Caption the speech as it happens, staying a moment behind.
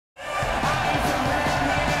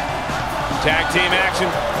Tag team action.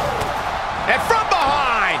 And from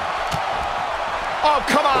behind. Oh,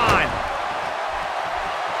 come on.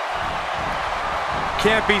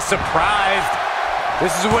 Can't be surprised.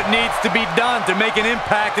 This is what needs to be done to make an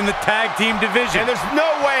impact in the tag team division. And there's no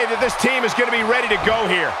way that this team is going to be ready to go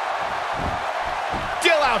here.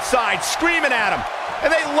 Still outside, screaming at him. And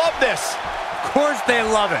they love this. Of course they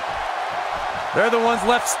love it. They're the ones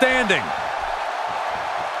left standing.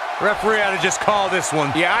 Referee ought to just call this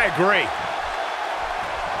one. Yeah, I agree.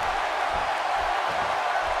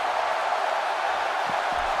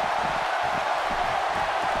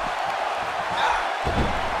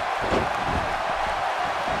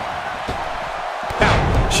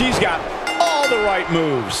 Now, she's got all the right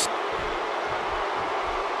moves.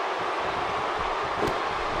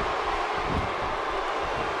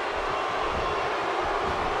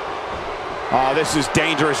 Oh, this is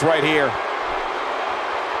dangerous right here.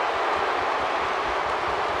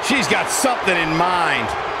 She's got something in mind.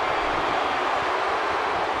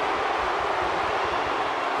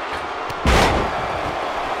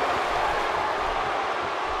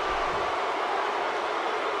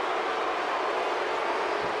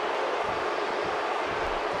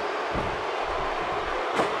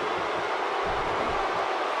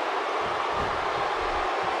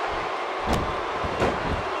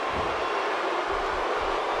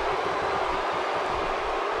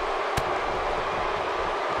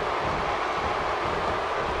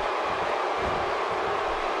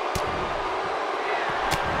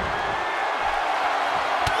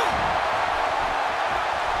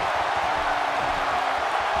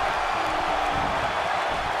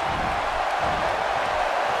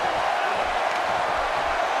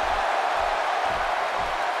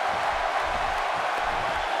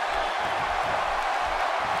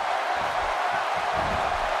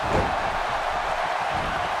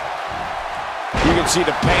 You can see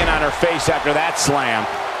the pain on her face after that slam.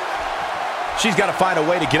 She's got to find a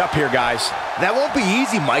way to get up here, guys. That won't be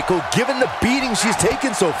easy, Michael, given the beating she's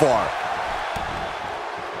taken so far.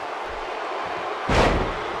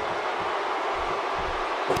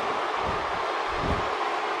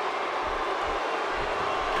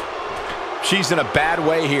 She's in a bad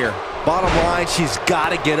way here. Bottom line, she's got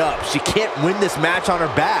to get up. She can't win this match on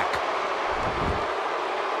her back.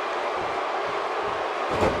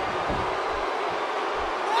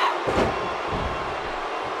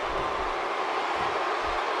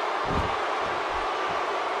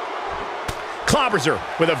 Clobbers her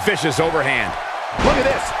with a vicious overhand. Look at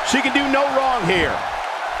this. She can do no wrong here.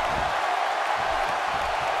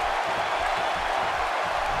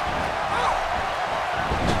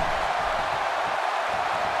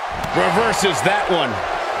 Reverses that one.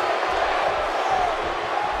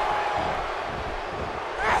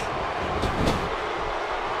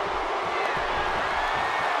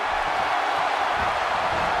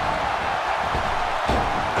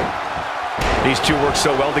 These two work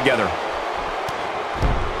so well together.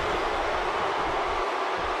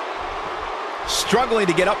 Struggling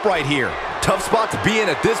to get upright here. Tough spot to be in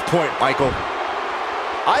at this point, Michael.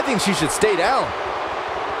 I think she should stay down.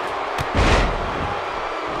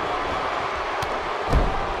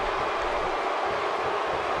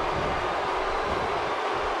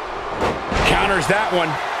 Counters that one.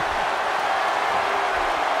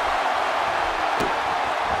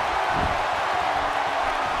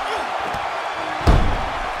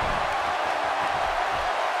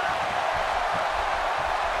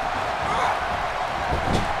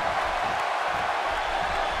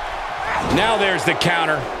 Now there's the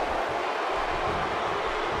counter.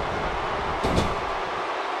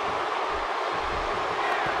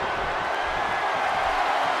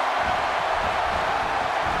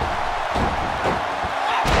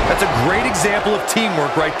 That's a great example of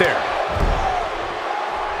teamwork right there.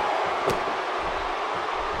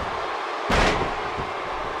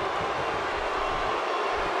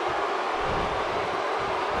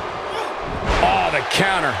 Oh, the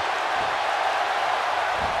counter.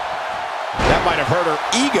 That might have hurt her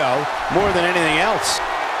ego more than anything else.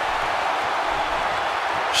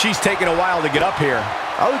 She's taking a while to get up here.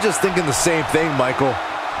 I was just thinking the same thing, Michael.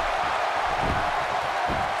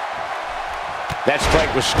 That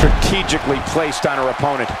strike was strategically placed on her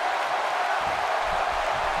opponent.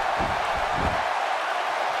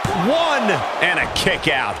 One and a kick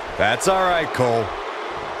out. That's all right, Cole.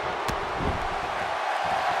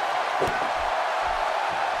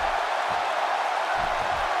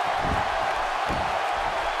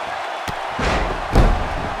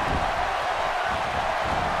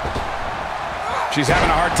 She's having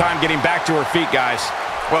a hard time getting back to her feet, guys.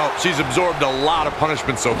 Well, she's absorbed a lot of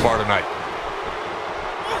punishment so far tonight.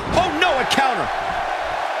 Oh, no, a counter.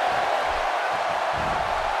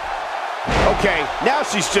 Okay, now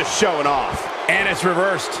she's just showing off. And it's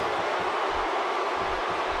reversed.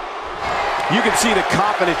 You can see the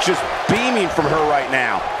confidence just beaming from her right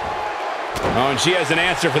now. Oh, and she has an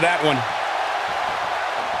answer for that one.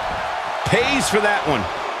 Pays for that one.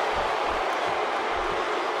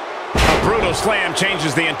 A brutal slam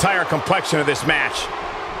changes the entire complexion of this match.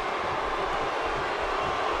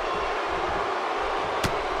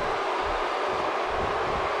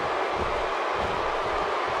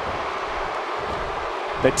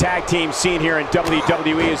 The tag team scene here in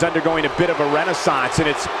WWE is undergoing a bit of a renaissance, and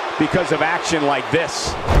it's because of action like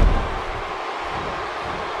this.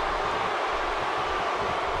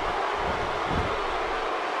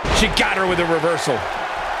 She got her with a reversal.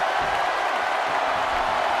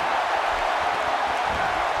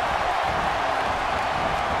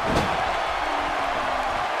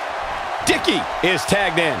 Dicky is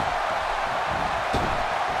tagged in.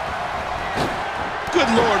 Good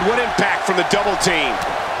Lord, what impact from the double team.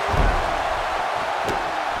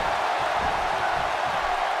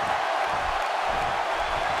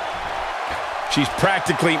 She's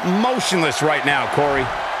practically motionless right now, Corey.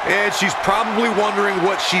 And she's probably wondering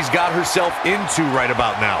what she's got herself into right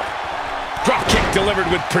about now. Drop kick delivered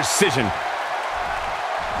with precision.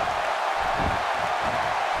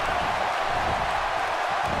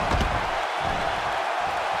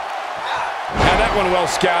 Now that one well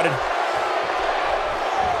scouted.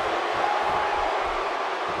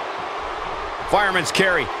 Fireman's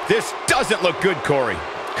carry. This doesn't look good, Corey.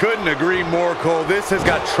 Couldn't agree more, Cole. This has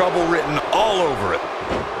got trouble written all over it.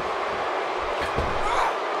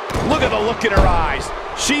 Look at the look in her eyes.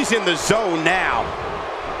 She's in the zone now.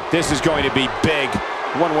 This is going to be big,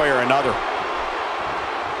 one way or another.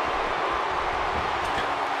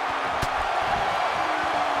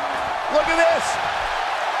 Look at this.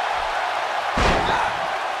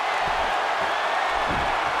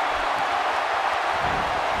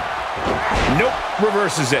 Nope,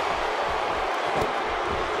 reverses it.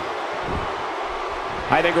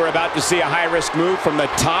 I think we're about to see a high-risk move from the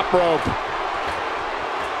top rope.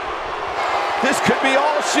 This could be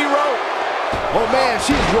all she wrote. Oh, man,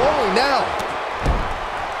 she's rolling now.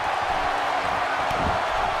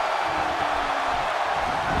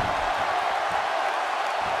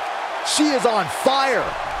 She is on fire.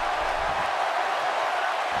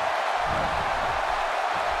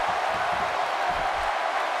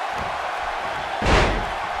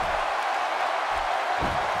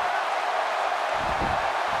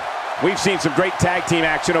 We've seen some great tag team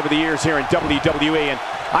action over the years here in WWE, and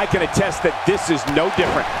I can attest that this is no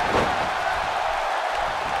different.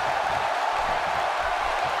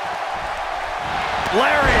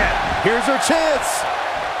 Lariat. Here's her chance.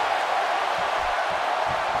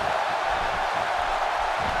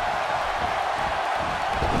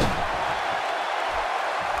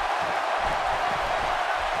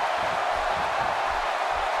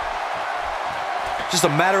 Just a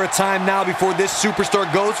matter of time now before this superstar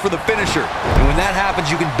goes for the finisher. And when that happens,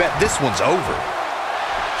 you can bet this one's over.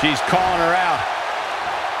 She's calling her out.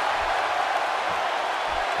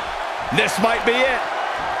 This might be it.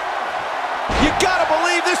 You gotta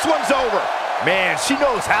believe this one's over. Man, she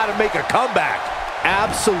knows how to make a comeback.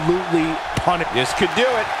 Absolutely punish. This could do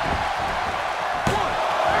it.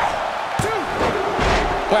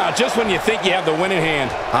 Wow, just when you think you have the winning hand.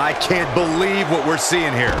 I can't believe what we're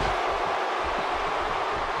seeing here.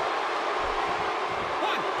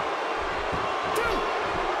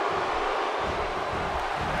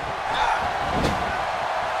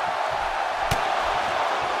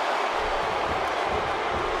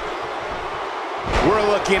 We're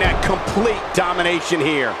looking at complete domination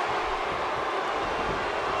here.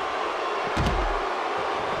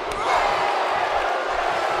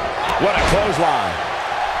 What a clothesline.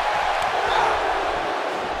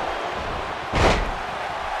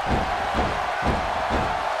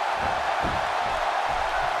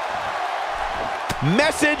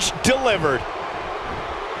 Message delivered.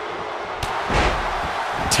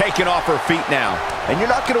 Taken off her feet now. And you're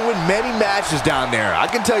not going to win many matches down there, I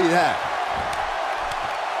can tell you that.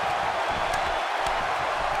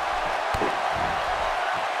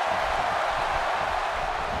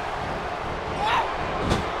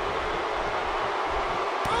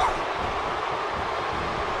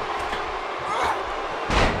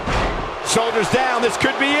 Shoulders down, this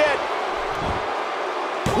could be it.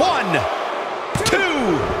 1, 2.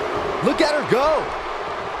 Look at her go.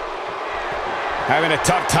 Having a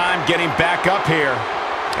tough time getting back up here.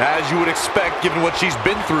 As you would expect, given what she's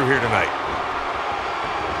been through here tonight.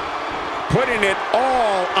 Putting it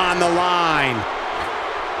all on the line.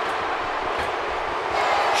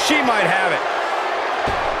 She might have it.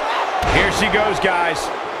 Here she goes, guys.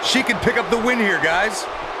 She could pick up the win here, guys.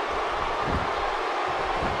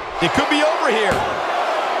 It could be over here.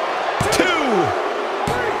 2.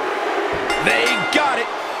 They got it.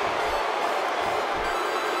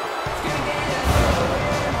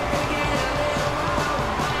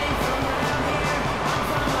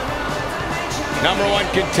 Number 1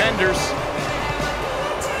 contenders.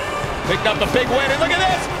 Picked up the big win, and look at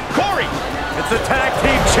this! Corey! It's the tag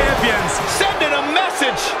team champions. Sending a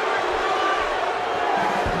message!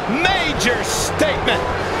 Major statement!